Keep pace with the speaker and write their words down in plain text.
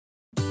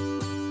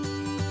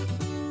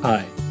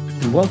Hi,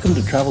 and welcome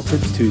to Travel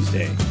Tips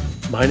Tuesday.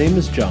 My name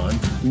is John,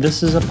 and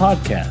this is a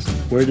podcast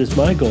where it is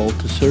my goal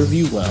to serve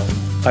you well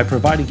by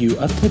providing you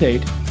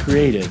up-to-date,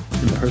 creative,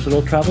 and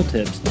personal travel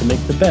tips to make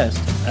the best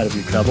out of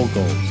your travel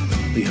goals.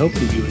 We hope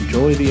that you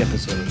enjoy the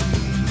episode.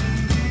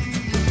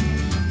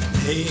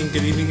 Hey, and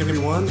good evening,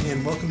 everyone,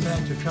 and welcome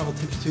back to Travel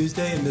Tips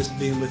Tuesday. And missed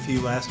being with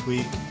you last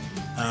week.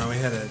 We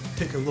had to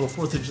take a little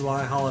 4th of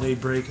July holiday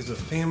break as a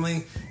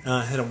family.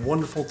 Had a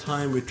wonderful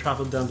time. We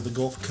traveled down to the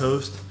Gulf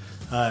Coast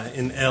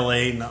in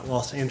LA, not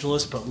Los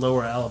Angeles, but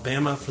Lower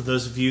Alabama. For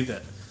those of you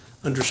that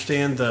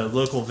understand the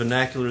local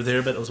vernacular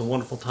there, but it was a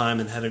wonderful time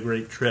and had a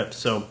great trip.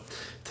 So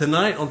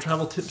tonight on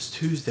Travel Tips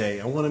Tuesday,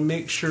 I want to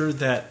make sure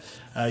that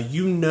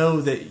you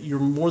know that you're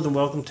more than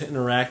welcome to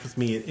interact with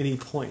me at any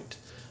point.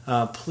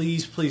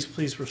 Please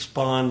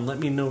respond. Let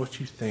me know what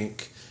you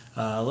think.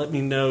 Let me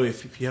know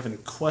if you have any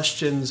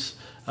questions,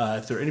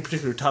 if there are any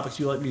particular topics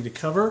you'd like me to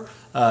cover.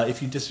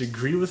 If you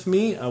disagree with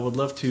me, I would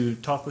love to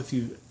talk with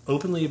you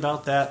openly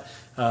about that.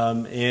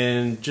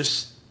 And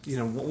just,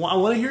 I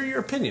want to hear your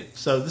opinion.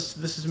 So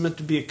this is meant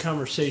to be a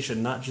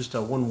conversation, not just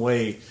a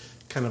one-way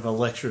kind of a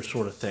lecture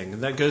sort of thing.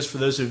 And that goes for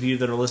those of you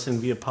that are listening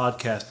via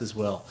podcast as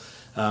well.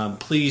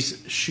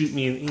 Please shoot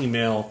me an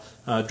email,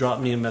 drop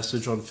me a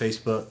message on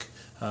Facebook.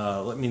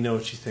 Let me know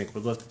what you think.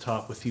 Would love to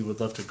talk with you. Would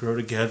love to grow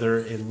together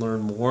and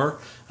learn more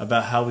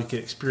about how we can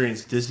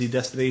experience Disney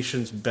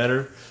destinations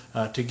better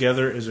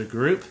together as a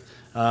group,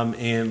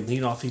 and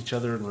lean off each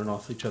other and learn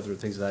off each other and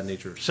things of that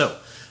nature. So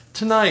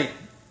tonight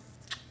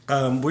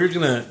we're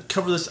going to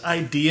cover this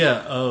idea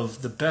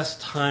of the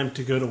best time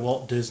to go to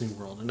Walt Disney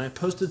World. And I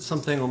posted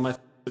something on my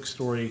Facebook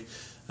story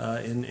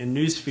in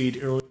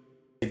newsfeed earlier,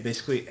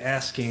 basically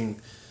asking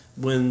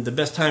when the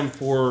best time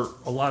for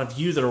a lot of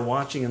you that are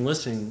watching and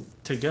listening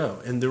to go.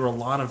 And there were a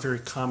lot of very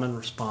common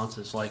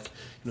responses, like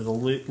the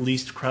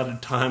least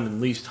crowded time and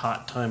least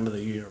hot time of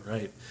the year,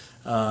 right?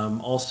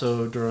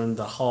 Also during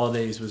the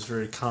holidays was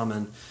very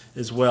common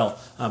as well,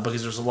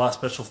 because there's a lot of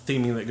special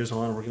theming that goes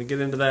on. We're going to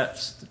get into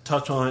that,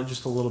 touch on it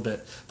just a little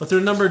bit. But there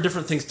are a number of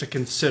different things to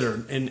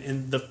consider.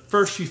 And the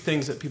first few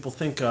things that people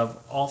think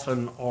of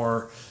often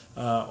are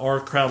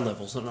crowd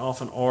levels, and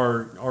often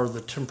are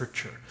the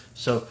temperature.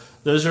 So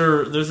those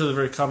are the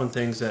very common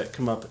things that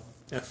come up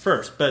at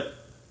first. But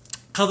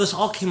how this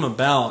all came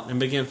about and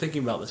began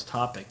thinking about this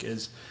topic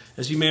is,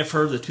 as you may have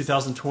heard, the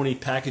 2020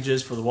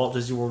 packages for the Walt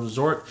Disney World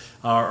Resort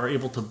are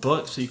able to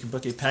book. So you can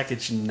book a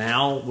package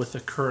now with the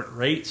current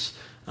rates,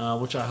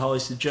 which I highly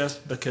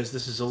suggest, because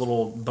this is a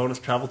little bonus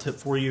travel tip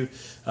for you.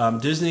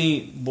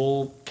 Disney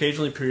will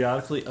occasionally,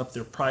 periodically up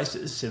their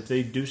prices. If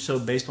they do so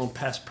based on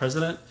past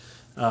precedent,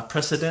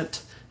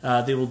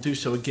 they will do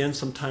so again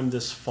sometime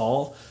this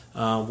fall,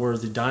 where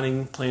the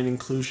dining plan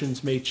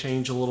inclusions may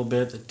change a little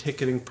bit, the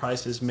ticketing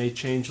prices may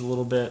change a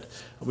little bit.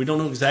 We don't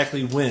know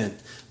exactly when,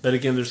 but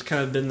again, there's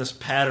kind of been this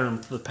pattern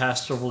for the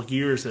past several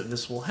years that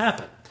this will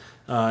happen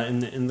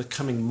in the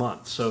coming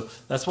month. So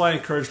that's why I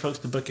encourage folks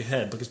to book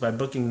ahead, because by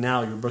booking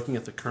now, you're booking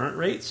at the current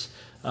rates,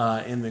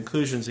 and the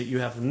inclusions that you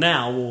have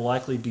now will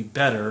likely be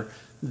better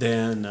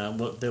than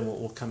what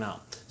will come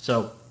out.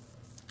 So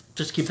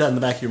just keep that in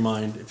the back of your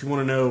mind. If you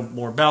want to know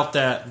more about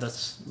that,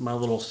 that's my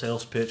little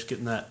sales pitch,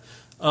 getting that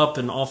up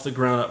and off the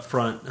ground up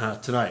front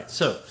tonight.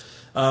 So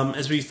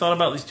as we thought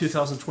about these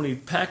 2020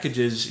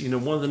 packages,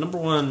 one of the number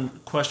one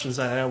questions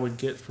that I would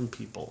get from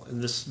people,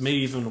 and this may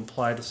even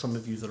apply to some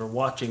of you that are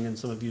watching and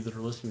some of you that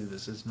are listening to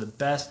this, is the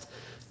best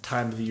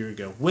time of the year to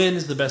go. When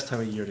is the best time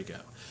of year to go?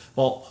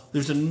 Well,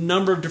 there's a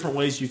number of different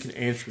ways you can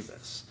answer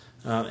this.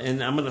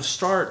 And I'm going to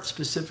start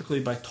specifically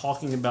by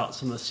talking about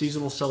some of the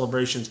seasonal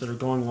celebrations that are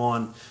going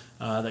on,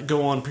 that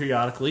go on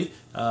periodically,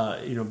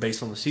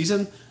 based on the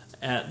season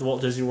at the Walt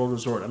Disney World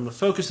Resort. I'm going to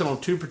focus in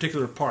on two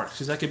particular parks,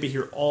 because I could be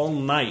here all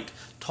night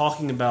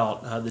talking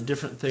about the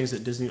different things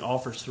that Disney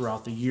offers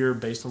throughout the year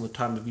based on the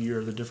time of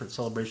year, the different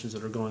celebrations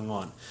that are going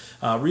on.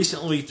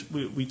 Recently,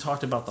 we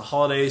talked about the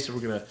holidays, so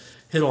we're going to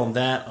hit on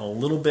that a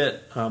little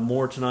bit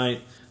more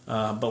tonight.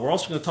 But we're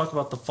also going to talk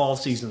about the fall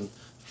season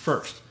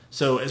first.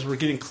 So as we're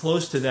getting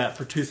close to that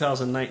for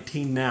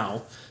 2019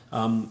 now,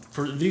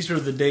 these are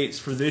the dates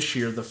for this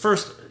year. The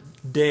first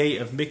day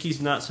of Mickey's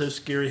Not So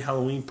Scary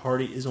Halloween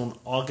Party is on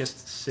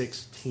August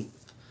 16th.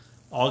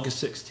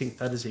 August 16th.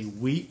 That is a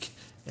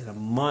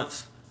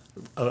month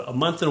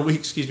and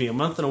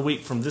a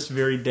week from this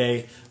very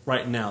day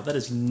right now. That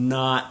is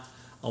not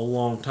a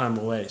long time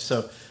away.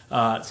 So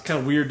it's kind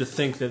of weird to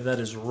think that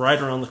is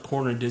right around the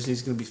corner.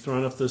 Disney's going to be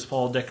throwing up those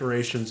fall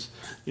decorations,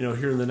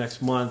 here in the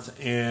next month,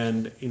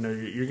 and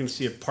you're going to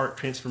see a park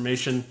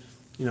transformation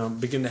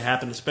begin to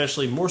happen,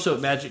 especially more so at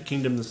Magic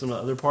Kingdom than some of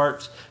the other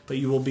parks, but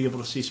you will be able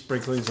to see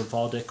sprinklings of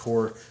fall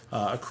decor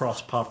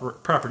across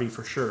property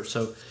for sure.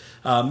 So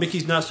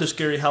Mickey's Not So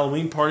Scary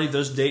Halloween Party,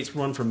 those dates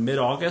run from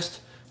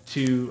mid-August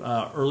to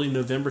early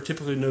November,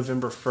 typically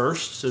November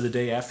 1st, so the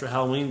day after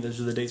Halloween.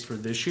 Those are the dates for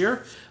this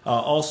year.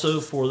 Also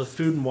for the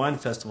Food and Wine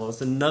Festival,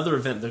 it's another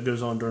event that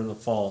goes on during the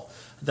fall.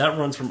 That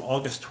runs from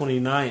August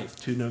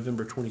 29th to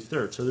November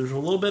 23rd, so there's a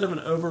little bit of an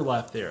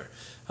overlap there.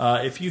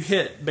 If you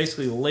hit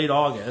basically late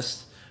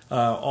August,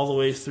 all the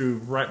way through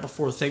right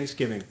before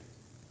Thanksgiving.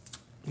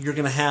 You're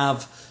going to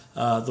have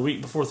the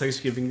week before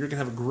Thanksgiving. You're going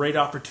to have a great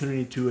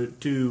opportunity to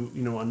do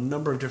a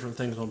number of different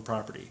things on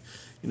property.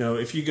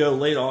 If you go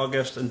late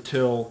August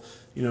until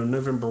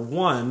November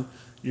 1,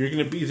 you're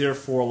going to be there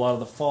for a lot of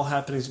the fall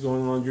happenings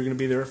going on. You're going to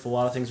be there for a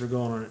lot of things that are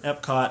going on at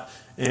Epcot.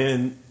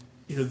 And,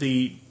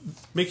 the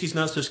Mickey's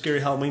Not So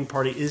Scary Halloween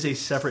Party is a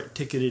separate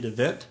ticketed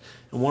event.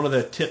 And one of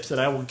the tips that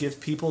I will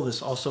give people,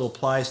 this also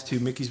applies to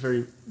Mickey's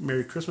Very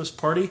Merry Christmas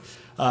Party.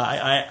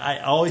 I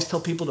always tell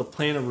people to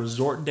plan a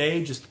resort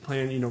day, just to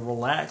plan,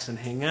 relax and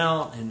hang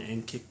out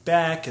and kick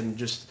back and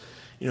just,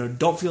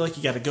 don't feel like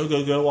you got to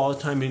go all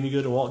the time when you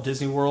go to Walt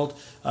Disney World.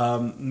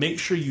 Make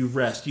sure you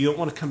rest. You don't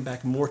want to come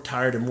back more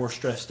tired and more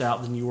stressed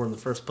out than you were in the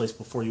first place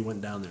before you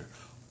went down there.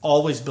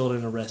 Always build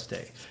in a rest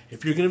day.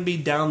 If you're going to be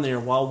down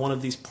there while one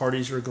of these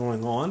parties are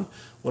going on,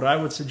 what I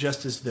would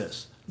suggest is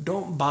this.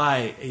 Don't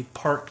buy a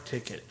park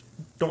ticket.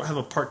 Don't have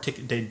a park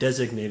ticket day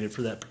designated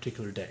for that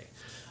particular day.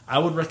 I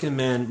would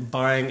recommend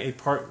buying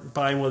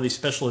one of these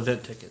special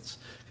event tickets.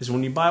 Because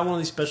when you buy one of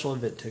these special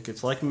event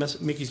tickets, like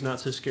Mickey's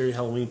Not So Scary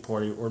Halloween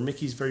Party or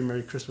Mickey's Very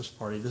Merry Christmas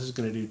Party, this is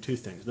going to do two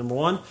things. Number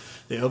one,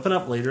 they open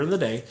up later in the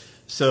day,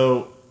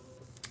 so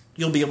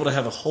you'll be able to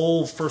have a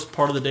whole first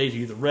part of the day to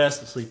either rest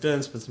and sleep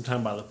in, spend some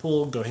time by the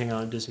pool, go hang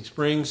out in Disney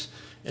Springs,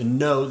 and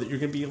know that you're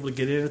going to be able to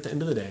get in at the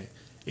end of the day,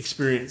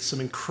 experience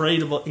some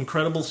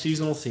incredible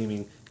seasonal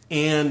theming,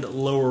 and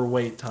lower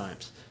wait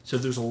times. So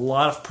there's a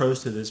lot of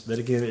pros to this, but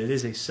again, it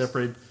is a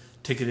separate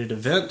ticketed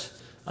event,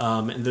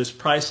 and those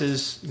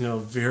prices,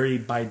 vary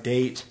by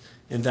date,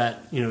 and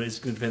that, it's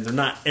going to depend. They're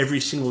not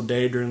every single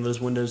day during those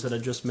windows that I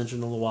just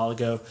mentioned a little while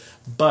ago,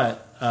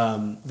 but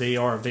they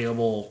are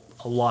available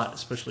a lot,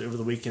 especially over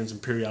the weekends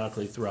and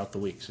periodically throughout the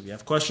week. So if you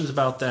have questions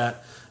about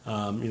that,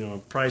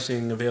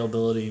 pricing,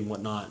 availability, and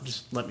whatnot,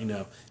 just let me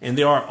know. And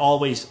they are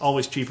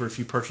always cheaper if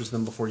you purchase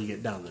them before you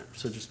get down there.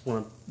 So just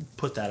want to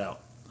put that out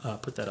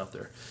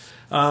there.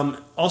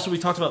 Also, we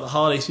talked about the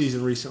holiday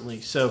season recently.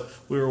 So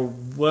we were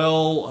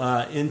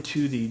well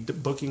into the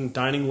booking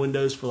dining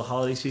windows for the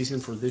holiday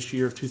season for this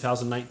year of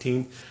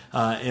 2019,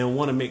 and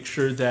want to make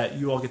sure that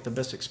you all get the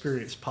best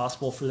experience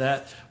possible for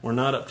that. We're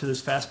not up to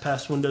those fast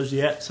pass windows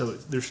yet, so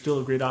there's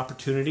still a great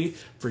opportunity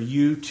for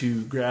you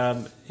to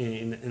grab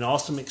an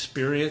awesome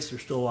experience.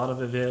 There's still a lot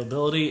of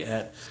availability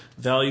at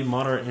value,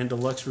 moderate, and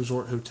deluxe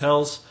resort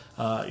hotels.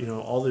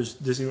 All those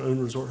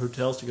Disney-owned resort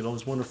hotels to get all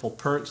those wonderful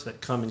perks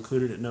that come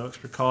included at no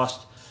extra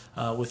cost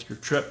with your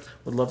trip.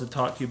 Would love to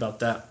talk to you about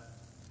that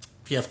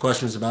if you have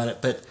questions about it.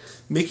 But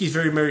Mickey's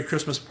Very Merry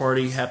Christmas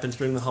Party happens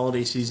during the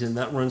holiday season.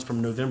 That runs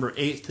from November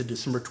 8th to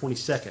December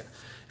 22nd.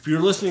 If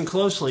you're listening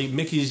closely,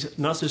 Mickey's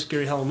Not So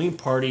Scary Halloween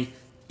Party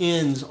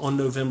ends on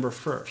November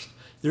 1st.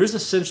 There is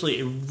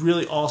essentially a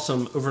really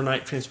awesome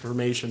overnight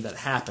transformation that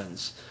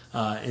happens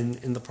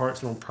in the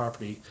parks and on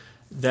property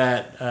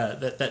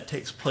that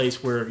takes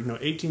place where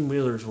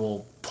 18-wheelers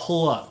will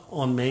pull up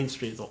on Main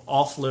Street. They'll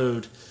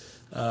offload,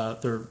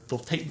 they'll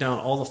take down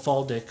all the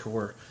fall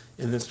decor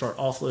and then start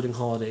offloading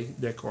holiday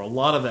decor. A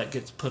lot of that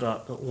gets put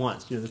up at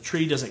once. The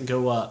tree doesn't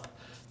go up.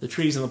 The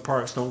trees in the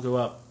parks don't go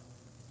up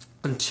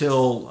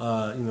until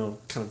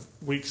kind of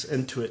weeks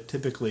into it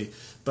typically.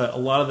 But a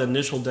lot of the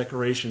initial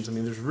decorations,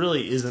 there's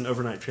really is an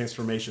overnight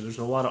transformation. There's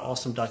a lot of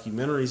awesome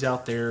documentaries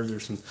out there.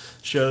 There's some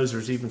shows.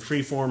 There's even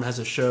Freeform has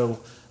a show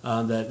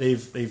that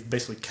they've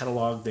basically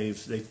cataloged.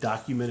 They've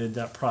documented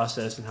that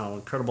process and how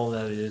incredible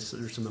that is. So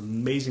there's some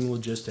amazing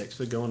logistics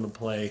that go into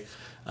play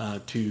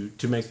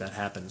to make that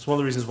happen. It's one of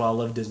the reasons why I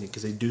love Disney,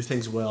 because they do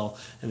things well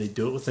and they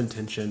do it with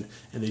intention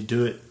and they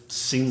do it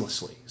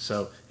seamlessly.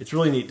 So it's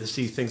really neat to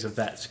see things of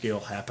that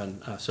scale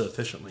happen so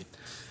efficiently.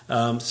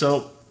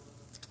 So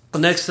the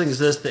next thing is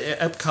this, the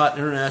Epcot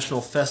International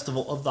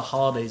Festival of the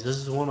Holidays. This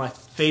is one of my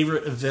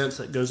favorite events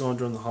that goes on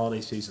during the holiday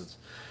seasons.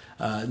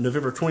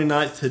 November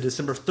 29th to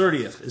December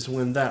 30th is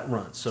when that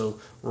runs. So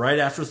right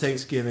after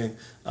Thanksgiving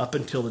up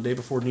until the day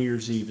before New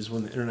Year's Eve is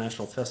when the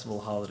International Festival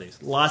of Holidays.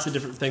 Lots of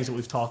different things that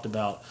we've talked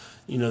about.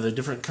 The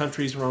different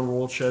countries around the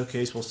World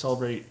Showcase will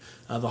celebrate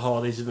the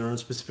holidays in their own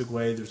specific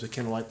way. There's a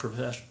candlelight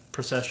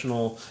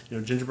processional,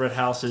 gingerbread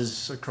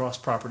houses across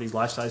property,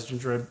 life-size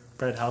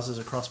gingerbread houses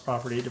across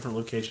property at different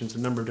locations, a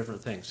number of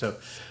different things. So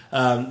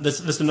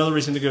that's another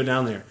reason to go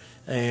down there.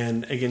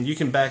 And again, you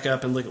can back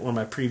up and look at one of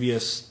my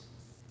previous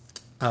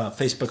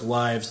Facebook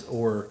Lives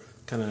or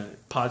kind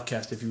of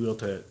podcast, if you will,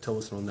 to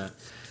listen on that.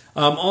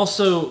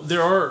 Also,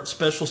 there are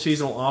special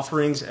seasonal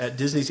offerings at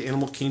Disney's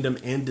Animal Kingdom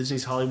and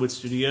Disney's Hollywood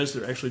Studios.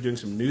 They're actually doing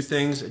some new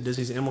things at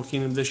Disney's Animal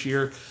Kingdom this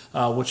year,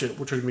 which are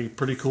going to be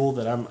pretty cool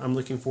that I'm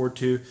looking forward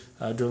to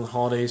during the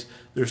holidays.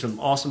 There's some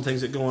awesome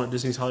things that go on at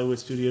Disney's Hollywood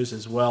Studios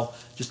as well.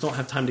 Just don't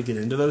have time to get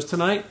into those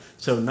tonight,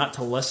 so not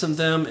to lessen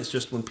them. It's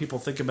just when people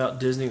think about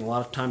Disney, a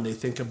lot of time they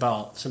think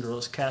about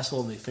Cinderella's Castle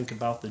and they think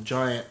about the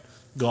giant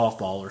golf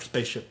ball or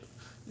spaceship,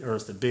 or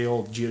it's the big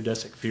old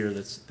geodesic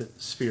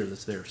sphere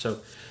that's there. So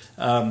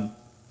I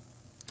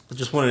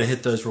just wanted to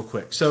hit those real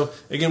quick. So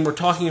again, we're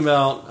talking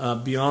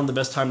about beyond the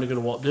best time to go to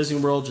Walt Disney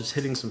World, just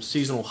hitting some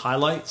seasonal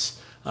highlights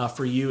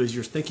for you as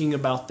you're thinking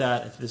about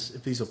that,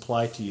 if these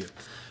apply to you.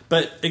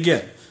 But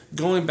again,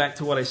 going back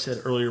to what I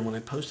said earlier when I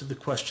posted the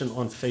question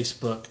on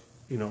Facebook,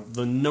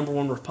 the number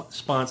one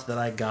response that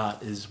I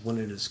got is when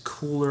it is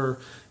cooler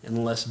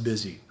and less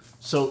busy.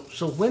 So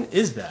when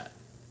is that?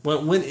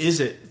 When is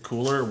it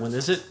cooler? When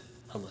is it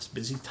a less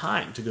busy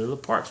time to go to the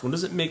parks? When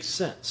does it make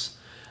sense?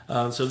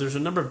 So there's a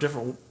number of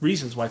different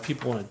reasons why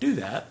people want to do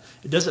that.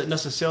 It doesn't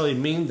necessarily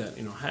mean that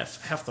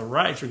half the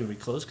rides are going to be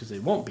closed, because they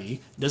won't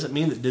be. It doesn't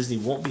mean that Disney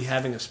won't be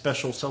having a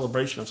special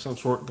celebration of some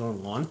sort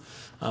going on,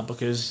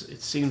 because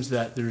it seems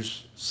that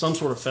there's some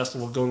sort of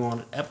festival going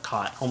on at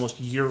Epcot almost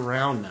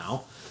year-round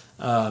now.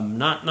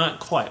 Not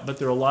quite, but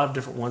there are a lot of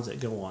different ones that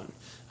go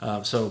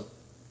on. So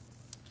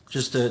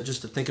just to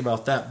think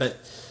about that. But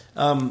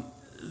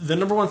the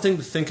number one thing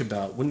to think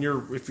about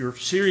if you're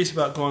serious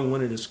about going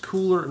when it is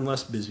cooler and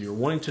less busy, or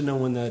wanting to know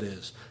when that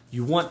is,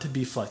 you want to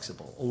be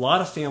flexible. A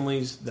lot of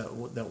families that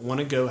want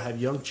to go have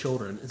young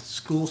children, and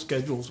school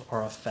schedules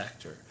are a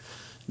factor.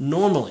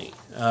 Normally,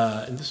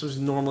 and this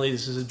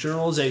is a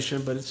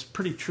generalization, but it's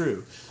pretty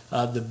true.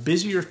 The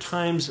busier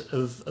times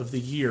of the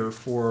year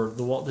for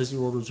the Walt Disney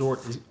World Resort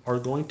are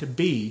going to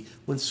be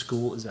when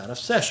school is out of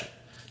session.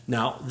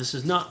 Now, this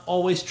is not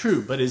always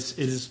true, but it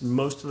is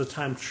most of the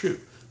time true.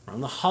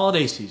 Around the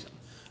holiday season,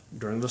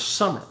 during the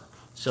summer.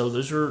 So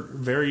those are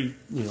very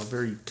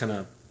kind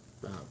of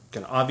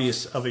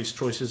obvious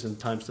choices and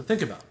times to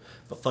think about.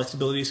 But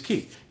flexibility is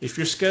key. If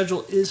your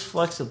schedule is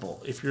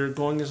flexible, if you're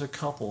going as a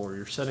couple, or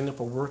you're setting up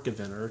a work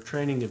event or a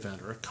training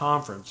event or a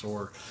conference,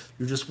 or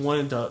you're just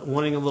wanting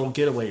a little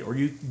getaway, or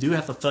you do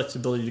have the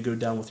flexibility to go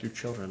down with your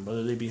children,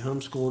 whether they be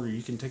homeschooled or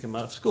you can take them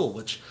out of school,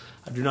 which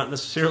I do not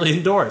necessarily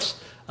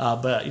endorse,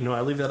 but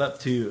I leave that up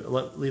to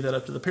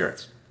the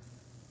parents.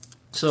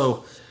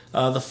 So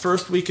the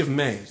first week of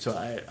May, so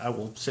I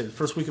will say the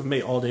first week of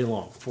May all day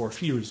long for a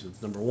few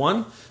reasons. Number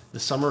one, the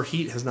summer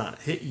heat has not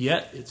hit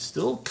yet. It's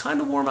still kind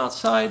of warm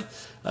outside,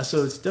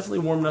 so it's definitely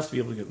warm enough to be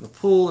able to get in the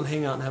pool and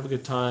hang out and have a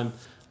good time.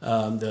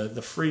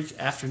 The freak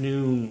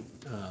afternoon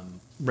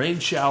rain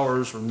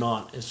showers are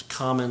not as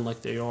common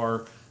like they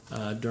are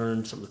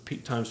during some of the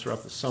peak times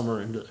throughout the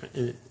summer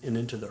and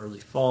into the early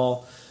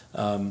fall.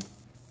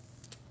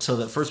 So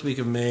that first week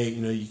of May,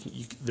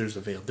 there's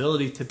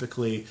availability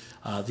typically.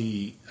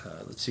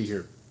 Let's see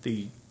here,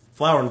 the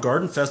Flower and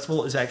Garden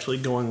Festival is actually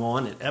going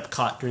on at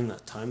Epcot during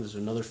that time. There's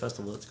another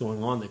festival that's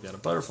going on. They've got a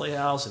butterfly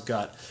house. They've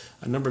got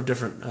a number of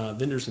different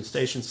vendors and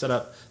stations set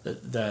up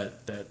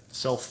that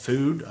sell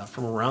food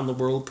from around the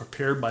world,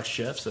 prepared by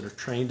chefs that are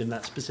trained in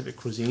that specific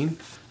cuisine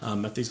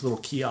at these little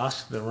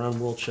kiosks that are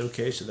around World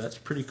Showcase. So that's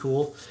pretty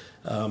cool.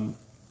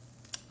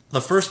 The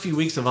first few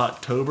weeks of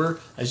October,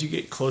 as you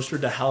get closer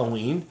to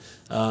Halloween,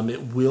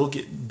 it will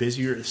get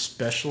busier,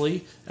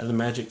 especially at the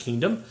Magic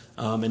Kingdom,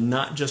 and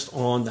not just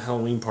on the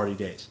Halloween party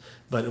days.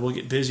 But it will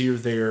get busier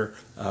there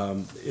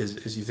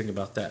as you think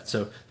about that.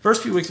 So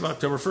first few weeks of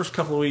October, first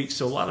couple of weeks,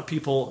 so a lot of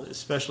people,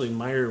 especially in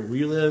my area where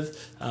we live,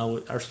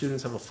 our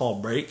students have a fall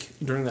break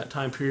during that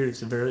time period.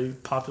 It's a very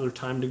popular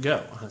time to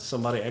go.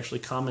 Somebody actually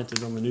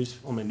commented on my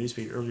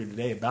newsfeed earlier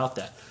today about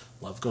that.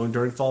 Love going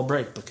during fall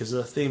break because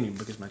of the theming,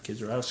 because my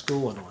kids are out of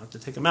school. I don't have to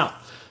take them out.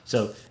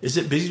 So is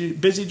it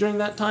busy during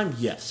that time?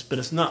 Yes, but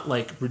it's not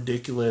like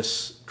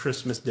ridiculous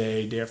Christmas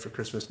Day, day after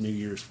Christmas, New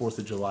Year's, 4th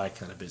of July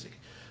kind of busy.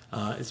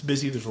 It's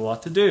busy. There's a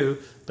lot to do.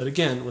 But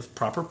again, with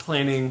proper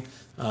planning,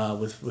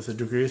 with a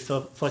degree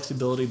of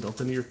flexibility built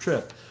into your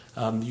trip,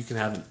 you can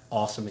have an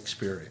awesome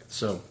experience.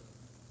 So,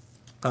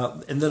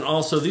 and then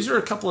also, these are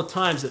a couple of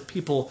times that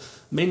people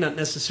may not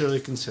necessarily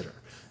consider.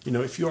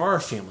 If you are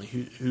a family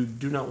who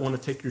do not want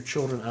to take your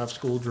children out of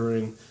school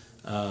during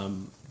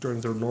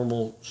their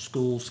normal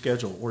school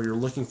schedule, or you're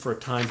looking for a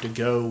time to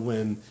go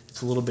when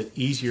it's a little bit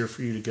easier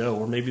for you to go,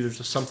 or maybe there's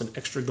just something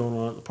extra going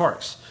on at the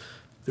parks,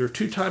 there are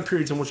two time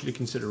periods I want you to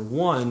consider.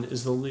 One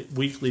is the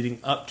week leading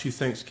up to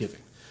Thanksgiving.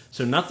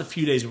 So not the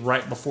few days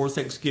right before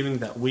Thanksgiving,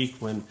 that week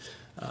when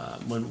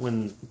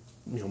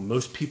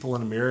most people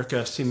in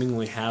America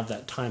seemingly have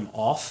that time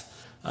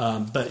off,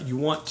 but you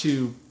want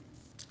to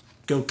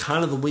go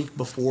kind of the week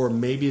before,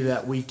 maybe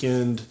that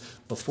weekend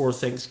before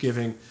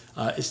Thanksgiving.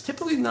 It's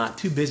typically not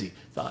too busy.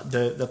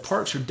 The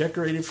parks are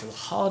decorated for the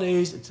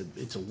holidays.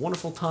 It's a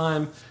wonderful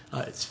time.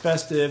 It's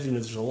festive.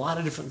 There's a lot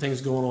of different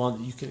things going on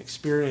that you can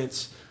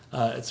experience.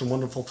 It's a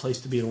wonderful place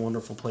to be and a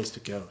wonderful place to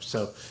go.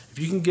 So if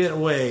you can get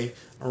away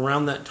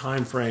around that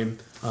time frame,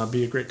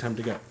 be a great time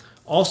to go.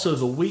 Also,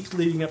 the week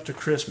leading up to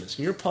Christmas.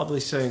 And you're probably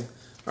saying,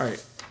 all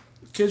right,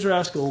 kids are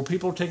out of school,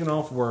 people are taking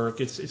off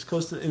work, it's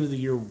close to the end of the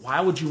year, why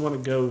would you want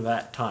to go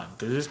that time?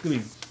 Because it's going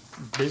to be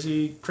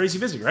busy, crazy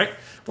busy, right?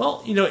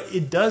 Well,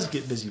 it does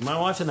get busy. My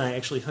wife and I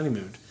actually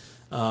honeymooned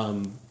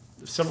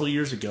several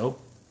years ago,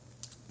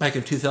 back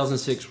in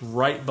 2006,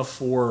 right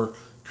before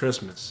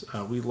Christmas.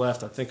 We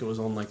left, I think it was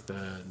on like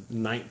the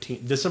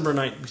 19th, December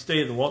 9th. We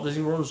stayed at the Walt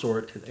Disney World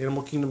Resort at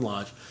Animal Kingdom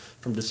Lodge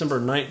from December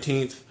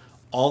 19th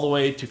all the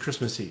way to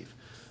Christmas Eve.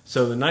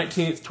 So the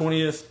 19th,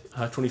 20th,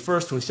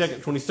 21st,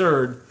 22nd,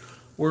 23rd,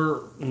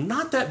 were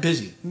not that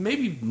busy,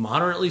 maybe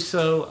moderately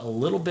so, a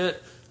little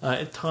bit,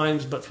 at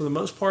times, but for the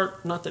most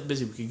part, not that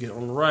busy. We could get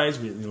on the rides.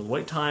 The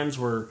wait times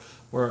were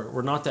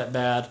not that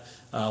bad.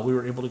 We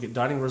were able to get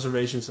dining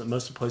reservations at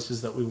most of the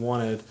places that we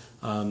wanted,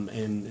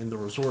 and the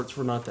resorts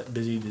were not that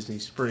busy. Disney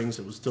Springs,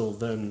 it was still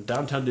then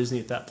downtown Disney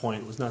at that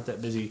point, was not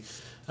that busy.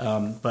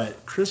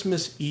 But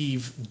Christmas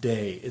Eve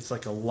day, it's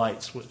like a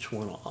light switch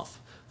went off.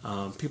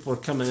 People are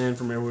coming in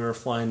from everywhere,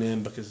 flying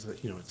in because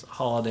it's a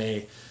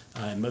holiday,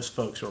 and most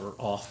folks are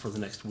off for the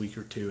next week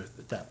or two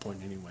at that point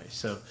anyway.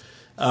 So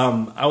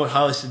I would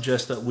highly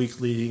suggest that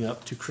week leading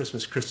up to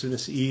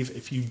Christmas Eve.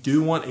 If you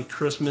do want a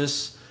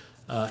Christmas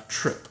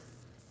trip,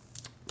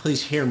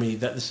 please hear me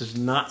that this is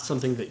not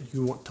something that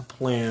you want to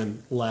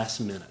plan last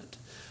minute.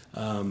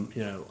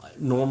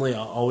 Normally I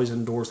always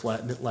endorse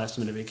last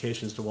minute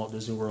vacations to Walt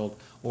Disney World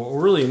or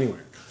really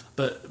anywhere.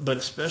 But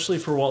especially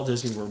for Walt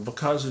Disney World,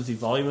 because of the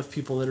volume of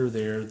people that are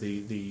there,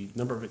 the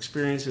number of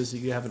experiences that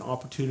you have an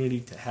opportunity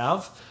to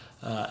have,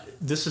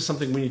 this is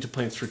something we need to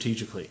plan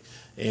strategically,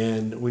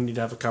 and we need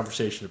to have a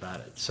conversation about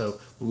it. So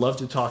we'd love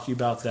to talk to you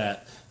about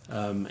that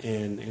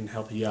and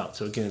help you out.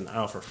 So again, I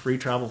offer free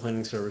travel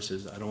planning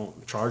services. I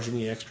don't charge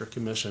any extra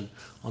commission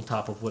on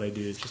top of what I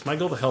do. It's just my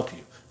goal to help you.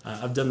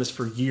 I've done this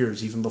for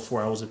years, even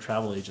before I was a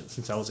travel agent,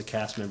 since I was a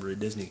cast member at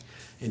Disney,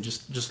 and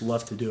just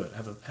love to do it.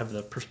 Have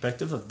the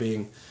perspective of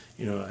being,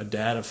 a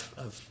dad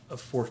of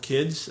 4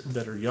 kids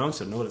that are young,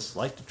 so know what it's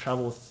like to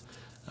travel with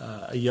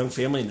a young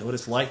family, know what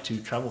it's like to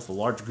travel with a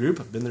large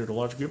group. I've been there to a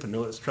large group and know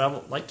what it's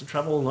like to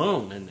travel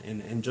alone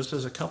and just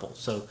as a couple.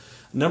 So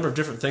a number of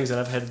different things that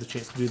I've had the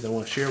chance to do that I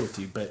want to share with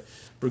you. But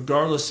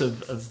regardless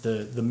of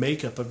the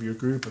makeup of your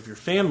group, of your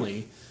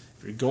family,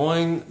 if you're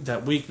going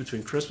that week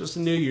between Christmas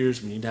and New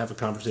Year's, we need to have a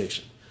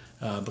conversation.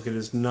 Because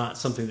it's not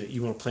something that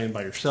you want to plan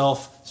by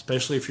yourself,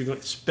 especially if you're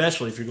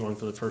going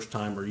for the first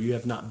time or you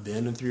have not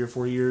been in 3 or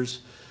 4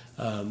 years.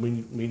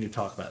 We need to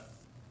talk about it.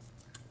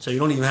 So you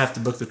don't even have to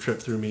book the trip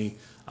through me.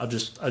 I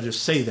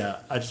just say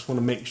that. I just want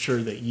to make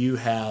sure that you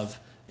have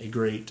a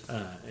great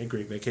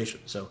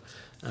vacation. So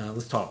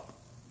let's talk.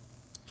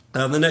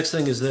 The next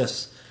thing is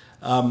this.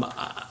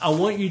 I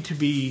want you to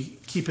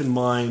keep in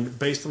mind,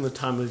 based on the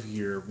time of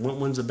year,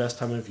 when's the best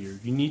time of year.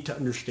 You need to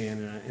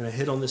understand, and I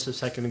hit on this a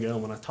second ago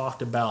when I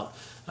talked about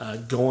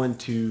going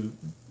to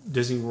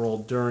Disney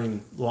World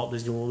Walt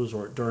Disney World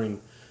Resort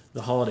during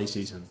the holiday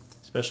season,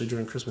 especially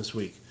during Christmas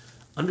week.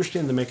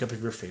 Understand the makeup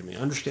of your family.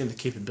 Understand the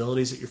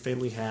capabilities that your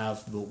family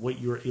have,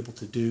 what you're able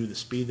to do, the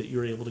speed that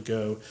you're able to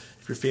go.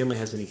 If your family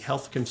has any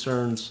health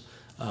concerns,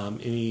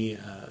 any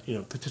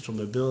potential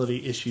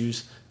mobility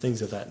issues,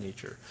 things of that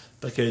nature.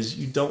 Because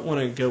you don't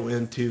want to go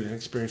into an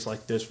experience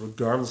like this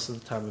regardless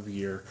of the time of the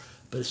year,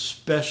 but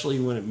especially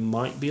when it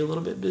might be a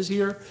little bit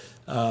busier,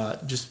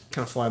 just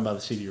kind of flying by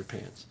the seat of your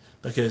pants.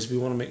 Because we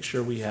want to make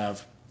sure we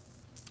have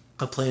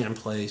a plan in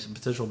place, a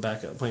potential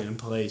backup plan in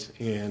place,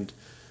 and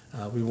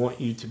we want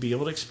you to be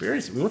able to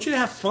experience it. We want you to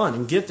have fun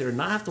and get there and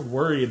not have to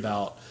worry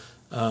about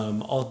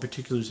all the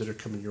particulars that are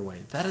coming your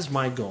way. That is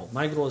my goal.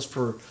 My goal is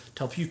to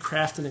help you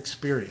craft an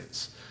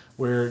experience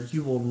where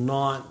you will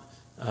not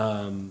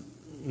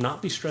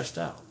be stressed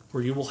out,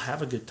 where you will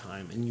have a good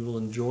time and you will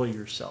enjoy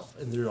yourself.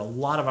 And there are a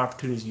lot of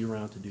opportunities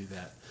year-round to do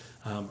that.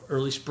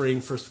 Early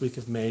spring, first week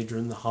of May,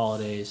 during the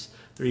holidays.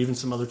 There are even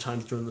some other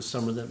times during the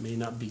summer that may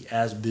not be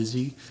as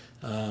busy.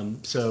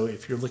 So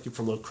if you're looking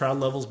for low crowd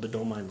levels but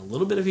don't mind a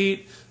little bit of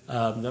heat,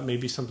 that may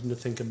be something to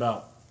think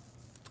about.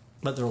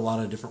 But there are a lot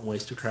of different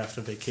ways to craft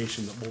a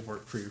vacation that will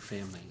work for your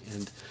family,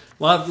 and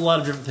a lot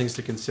of different things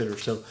to consider.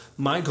 So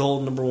my goal,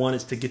 number one,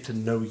 is to get to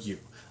know you.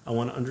 I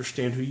want to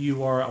understand who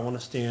you are. I want to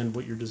understand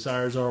what your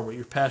desires are, what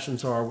your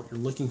passions are, what you're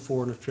looking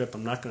for in a trip.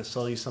 I'm not going to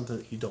sell you something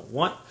that you don't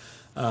want,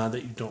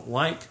 that you don't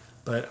like,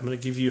 but I'm going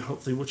to give you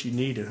hopefully what you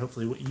need and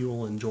hopefully what you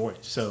will enjoy.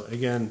 So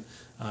again,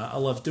 I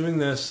love doing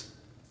this.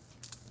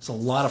 It's a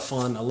lot of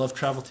fun. I love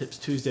Travel Tips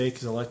Tuesday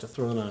because I like to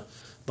throw in a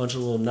bunch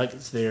of little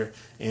nuggets there.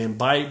 And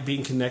by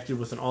being connected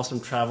with an awesome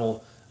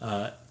travel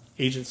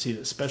agency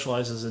that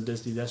specializes in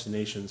Disney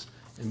destinations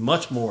and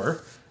much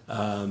more,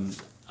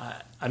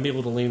 I'm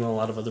able to lean on a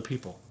lot of other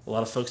people, a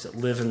lot of folks that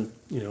live in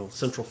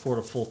Central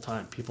Florida full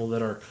time, people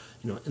that are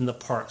in the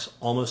parks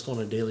almost on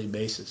a daily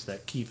basis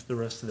that keep the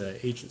rest of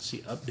the agency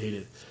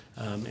updated,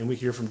 and we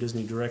hear from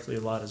Disney directly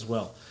a lot as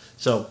well.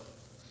 So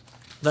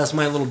that's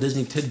my little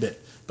Disney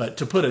tidbit. But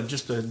to put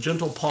just a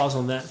gentle pause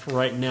on that for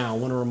right now, I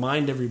want to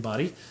remind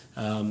everybody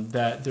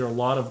that there are a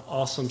lot of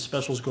awesome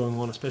specials going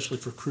on, especially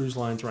for cruise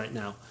lines right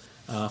now,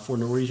 for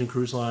Norwegian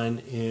Cruise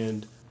Line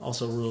and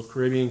also Royal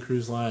Caribbean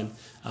Cruise Line.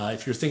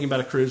 If you're thinking about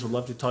a cruise, we'd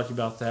love to talk to you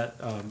about that.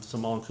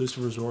 Some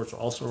all-inclusive resorts are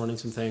also running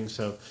some things,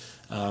 so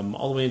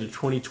all the way into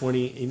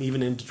 2020 and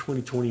even into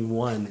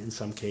 2021 in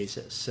some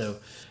cases. So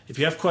if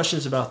you have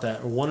questions about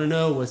that or want to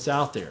know what's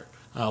out there,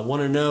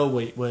 want to know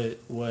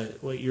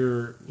what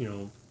your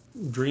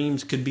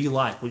dreams could be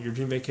like, what your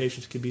dream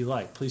vacations could be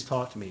like, please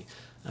talk to me.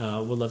 We'd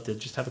love to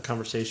just have a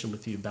conversation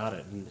with you about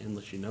it and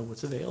let you know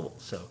what's available.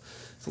 So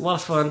it's a lot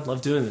of fun.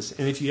 Love doing this.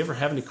 And if you ever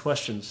have any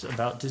questions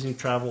about Disney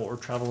travel or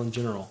travel in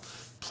general,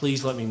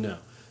 please let me know.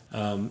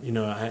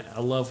 I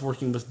love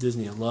working with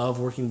Disney. I love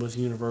working with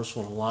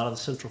Universal and a lot of the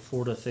Central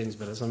Florida things.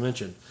 But as I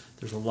mentioned,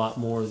 there's a lot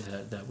more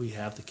that we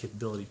have the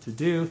capability to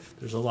do.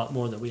 There's a lot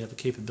more that we have the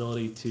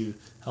capability to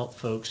help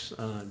folks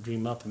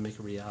dream up and make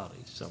a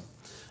reality. So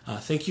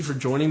thank you for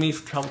joining me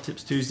for Travel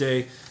Tips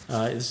Tuesday.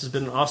 This has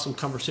been an awesome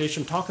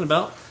conversation talking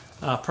about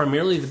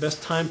primarily the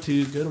best time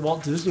to go to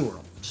Walt Disney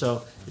World.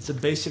 So it's a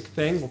basic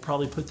thing. We'll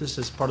probably put this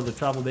as part of the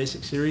Travel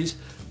Basics series,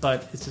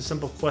 but it's a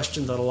simple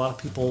question that a lot of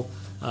people,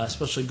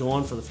 especially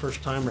going for the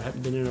first time or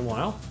haven't been in a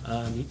while,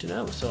 need to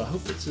know. So I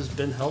hope this has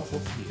been helpful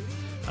for you.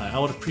 I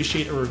would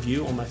appreciate a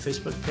review on my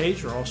Facebook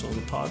page or also on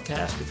the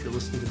podcast if you're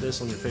listening to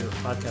this on your favorite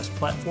podcast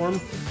platform.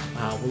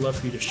 We'd love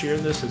for you to share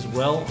this as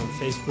well on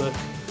Facebook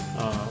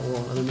or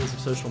on other means of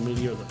social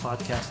media, or the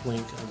podcast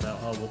link that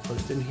I will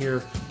post in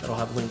here. That'll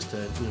have links to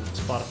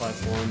Spotify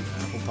form,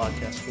 Apple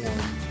Podcast form,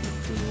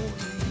 Google,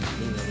 and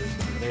many others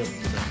that are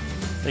available. So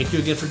thank you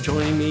again for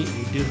joining me.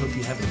 We do hope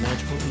you have a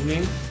magical evening,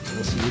 and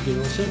we'll see you again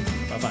real soon.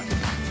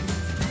 Bye-bye.